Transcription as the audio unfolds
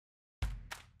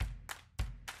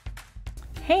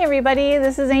Hey everybody,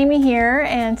 this is Amy here,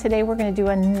 and today we're going to do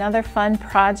another fun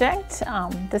project.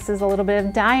 This is a little bit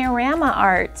of diorama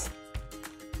art.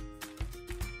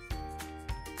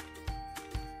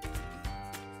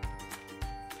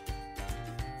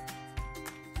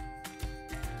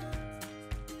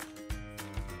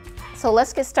 So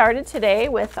let's get started today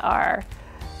with our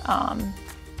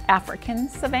African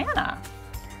savanna.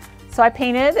 So I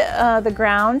painted the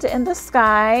ground and the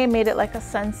sky, made it like a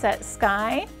sunset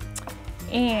sky.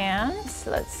 And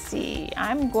let's see,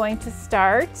 I'm going to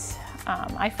start.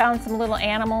 I found some little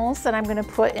animals that I'm going to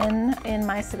put in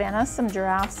my savanna, some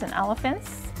giraffes and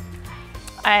elephants.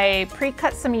 I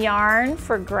pre-cut some yarn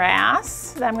for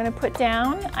grass that I'm going to put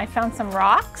down. I found some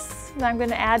rocks that I'm going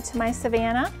to add to my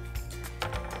savanna.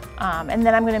 And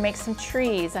then I'm going to make some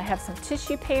trees. I have some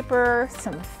tissue paper,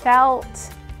 some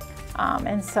felt,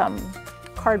 and some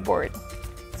cardboard.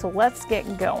 So let's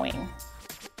get going.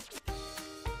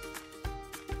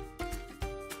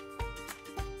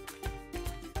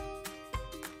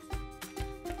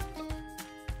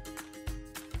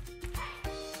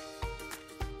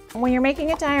 When you're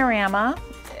making a diorama,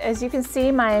 as you can see,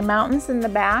 my mountains in the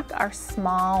back are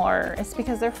smaller. It's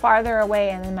because they're farther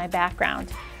away and in my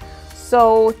background.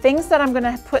 So things that I'm going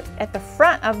to put at the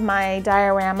front of my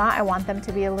diorama, I want them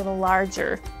to be a little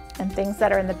larger, and things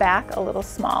that are in the back a little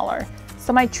smaller.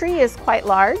 So my tree is quite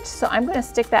large, so I'm going to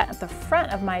stick that at the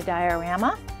front of my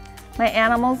diorama. My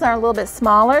animals are a little bit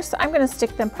smaller, so I'm going to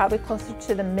stick them probably closer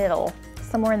to the middle,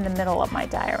 somewhere in the middle of my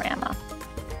diorama.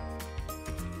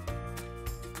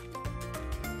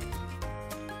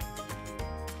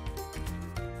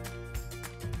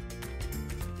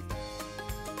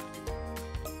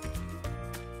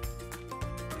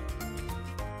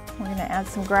 We're going to add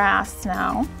some grass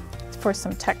now for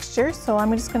some texture. So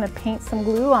I'm just going to paint some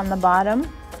glue on the bottom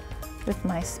with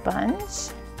my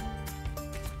sponge.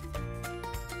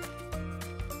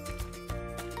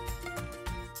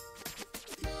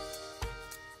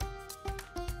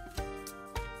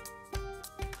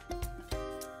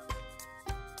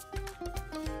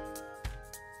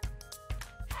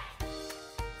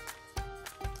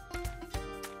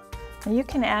 Now you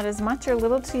can add as much or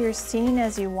little to your scene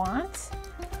as you want.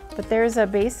 But there's a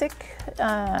basic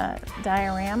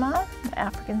diorama,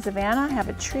 African savanna. I have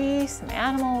a tree, some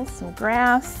animals, some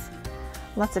grass,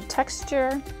 lots of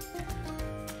texture.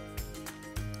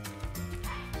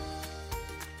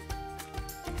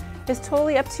 It's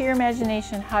totally up to your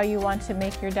imagination how you want to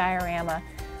make your diorama.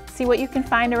 See what you can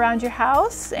find around your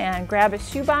house and grab a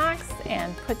shoebox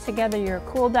and put together your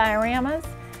cool dioramas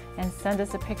and send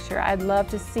us a picture. I'd love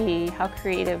to see how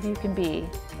creative you can be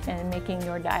in making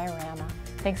your diorama.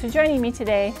 Thanks for joining me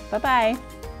today. Bye-bye.